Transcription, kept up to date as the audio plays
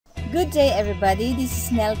Good day everybody, this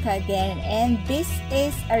is Nelca again, and this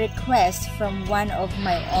is a request from one of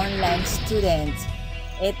my online students.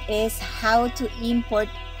 It is how to import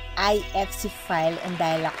IFC file in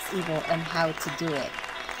Dialux Evo and how to do it.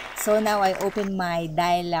 So now I open my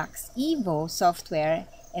Dialux Evo software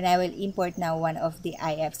and I will import now one of the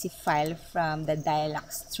IFC file from the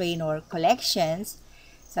Dialux Trainer collections.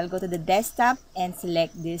 So I'll go to the desktop and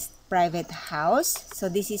select this private house. So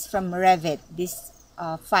this is from Revit. This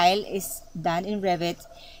file is done in Revit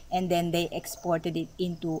and then they exported it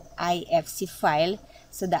into IFC file.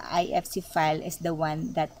 So the IFC file is the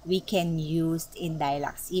one that we can use in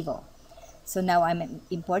Dialux Evo. So now I'm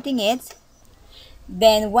importing it.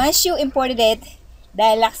 Then once you imported it,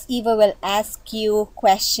 Dialux Evo will ask you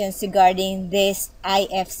questions regarding this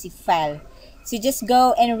IFC file. So you just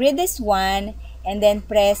go and read this one and then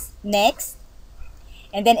press next,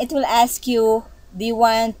 and then it will ask you, do you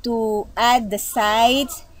want to add the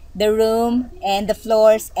sides, the room, and the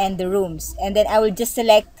floors and the rooms? And then I will just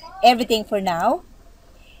select everything for now.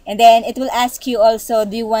 And then it will ask you also,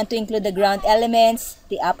 do you want to include the ground elements,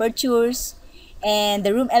 the apertures, and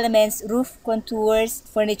the room elements, roof contours,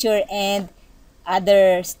 furniture, and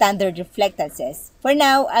other standard reflectances. For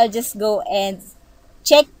now, I'll just go and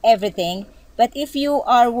check everything. But if you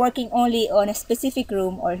are working only on a specific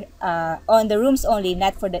room or on the rooms only,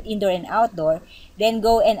 not for the indoor and outdoor, then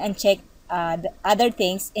go and uncheck the other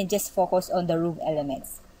things and just focus on the room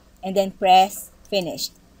elements. And then press finish.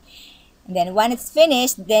 And then when it's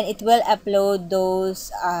finished, then it will upload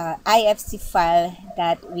those IFC file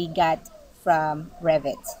that we got from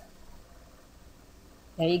Revit.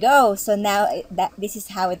 There you go. So now this is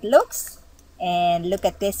how it looks. And look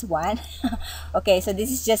at this one. Okay, so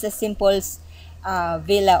this is just a simple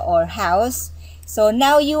villa or house. So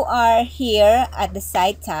now you are here at the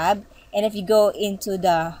site tab, and if you go into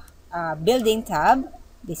the building tab,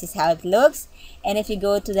 this is how it looks. And if you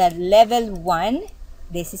go to the level 1,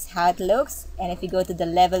 this is how it looks. And if you go to the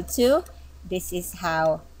level 2, this is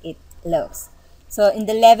how it looks. So in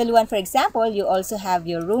the level 1, for example, you also have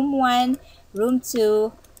your room 1, room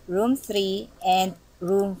 2, room 3, and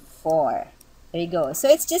room 4. There you go. So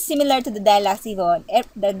it's just similar to the Dialux Evo.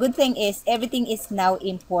 The good thing is everything is now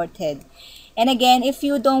imported. And again, if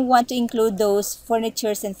you don't want to include those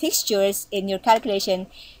furnitures and fixtures in your calculation,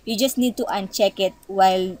 you just need to uncheck it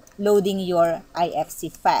while loading your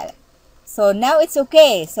IFC file. So now it's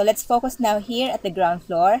okay. So let's focus now here at the ground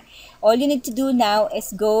floor. All you need to do now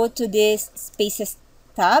is go to this Spaces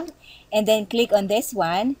tab and then click on this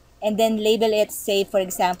one and then label it. Say, for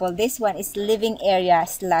example, this one is living area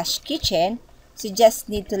 / kitchen. So you just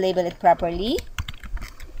need to label it properly.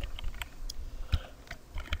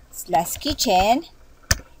 / kitchen.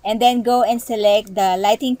 And then go and select the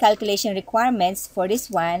lighting calculation requirements for this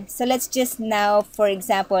one. So let's just now, for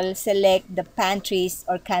example, select the pantries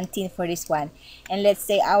or canteen for this one. And let's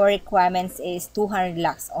say our requirements is 200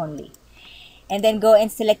 lux only. And then go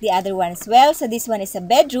and select the other one as well. So this one is a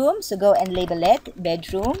bedroom. So go and label it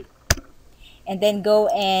bedroom. And then go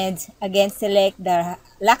and again select the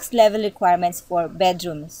lux level requirements for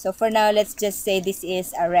bedroom. So for now, let's just say this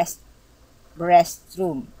is a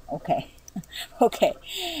restroom. Okay. Okay.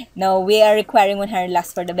 Now we are requiring 100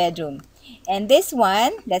 lux for the bedroom. And this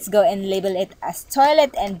one, let's go and label it as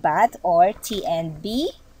toilet and bath or TNB.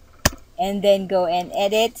 And then go and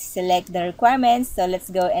edit, select the requirements. So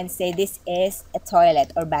let's go and say this is a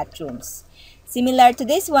toilet or bathrooms. Similar to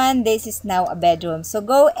this one, this is now a bedroom. So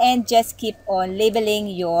go and just keep on labeling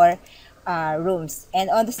your rooms. And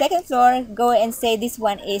on the second floor, go and say this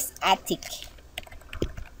one is attic.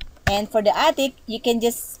 And for the attic, you can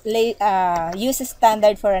just use a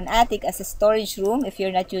standard for an attic as a storage room if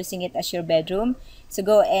you're not using it as your bedroom. So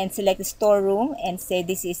go and select the storeroom and say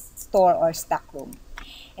this is store or stock room.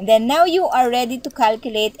 And then now you are ready to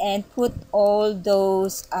calculate and put all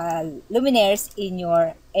those luminaires in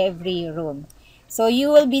your every room. So you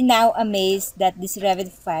will be now amazed that this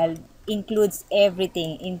Revit file includes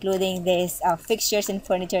everything, including this fixtures and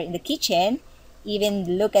furniture in the kitchen.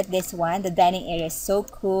 Even look at this one, the dining area is so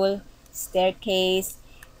cool. Staircase,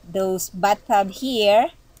 those bathtub here.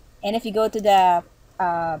 And if you go to the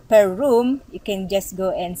per room, you can just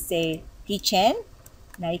go and say kitchen.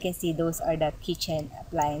 Now you can see those are the kitchen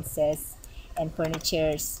appliances and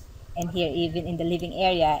furnitures. And here even in the living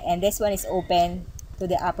area. And this one is open to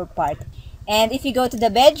the upper part. And if you go to the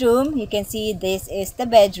bedroom, you can see this is the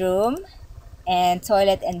bedroom and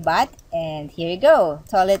toilet and bath. And here you go,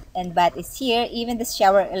 toilet and bath is here. Even the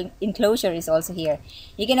shower enclosure is also here.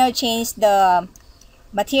 You can now change the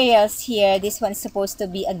materials here. This one is supposed to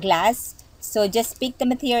be a glass, so just pick the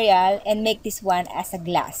material and make this one as a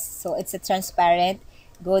glass, so it's a transparent.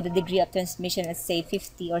 go the degree of transmission, let's say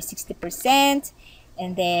 50 or 60%,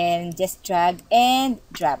 and then just drag and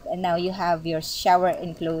drop, and now you have your shower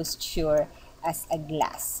enclosure as a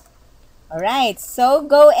glass. Alright, so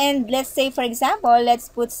go and let's say, for example, let's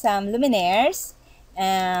put some luminaires.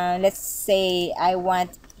 Let's say I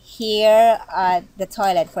want here at the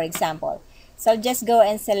toilet, for example. So I'll just go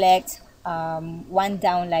and select one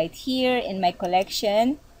downlight here in my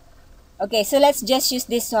collection. Okay, so let's just use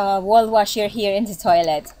this wall washer here in the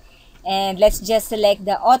toilet. And let's just select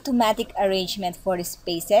the automatic arrangement for the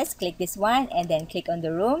spaces. Click this one and then click on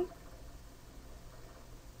the room.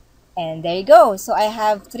 And there you go. So I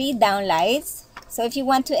have 3 downlights. So if you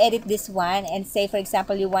want to edit this one and say, for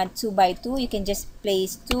example, you want 2 by 2, you can just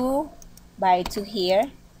place 2 by 2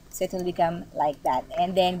 here. So it will become like that.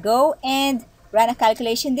 And then go and run a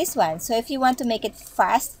calculation this one. So if you want to make it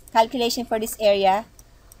fast calculation for this area,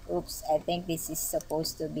 oops, I think this is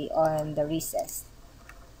supposed to be on the recess.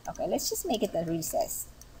 Okay, let's just make it a recess.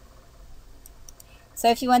 So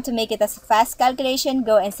if you want to make it as a fast calculation,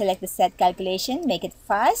 go and select the set calculation, make it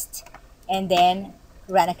fast, and then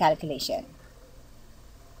run a calculation.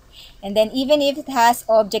 And then even if it has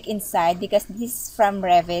object inside, because this is from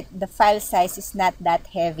Revit, the file size is not that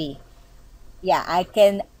heavy. Yeah, I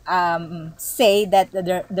can say that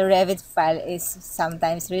the Revit file is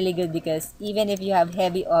sometimes really good, because even if you have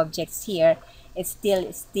heavy objects here, it's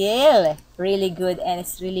still really good, and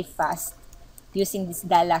it's really fast using this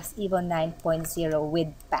Dialux Evo 9.0 with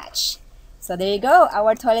patch. So there you go,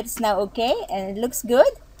 our toilet is now okay and it looks good.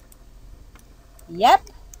 Yep,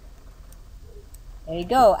 there you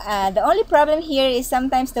go. The only problem here is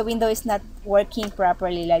sometimes the window is not working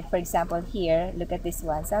properly. Like for example here, look at this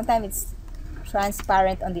one, sometimes it's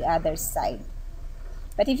transparent on the other side.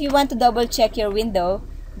 But if you want to double check your window,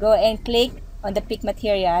 go and click on the pick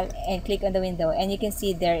material and click on the window, and you can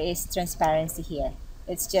see there is transparency here.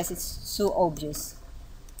 It's so obvious.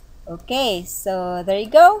 Okay, so there you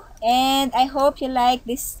go, and I hope you like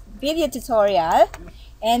this video tutorial.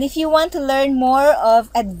 And if you want to learn more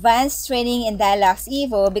of advanced training in Dialux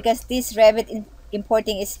Evo, because this Revit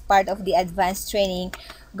importing is part of the advanced training,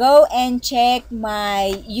 go and check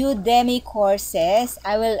my Udemy courses.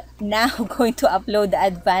 I will now going to upload the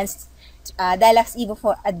advanced Dialux Evo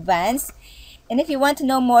for advanced. And if you want to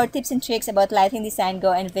know more tips and tricks about lighting design,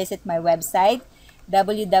 go and visit my website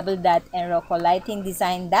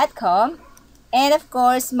www.enrocolightingdesign.com. And of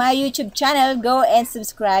course, my YouTube channel, go and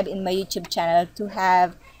subscribe in my YouTube channel to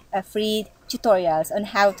have free tutorials on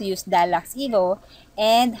how to use Dialux Evo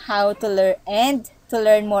and how to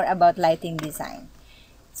learn more about lighting design.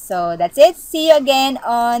 So that's it. See you again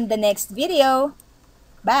on the next video.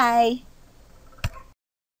 Bye.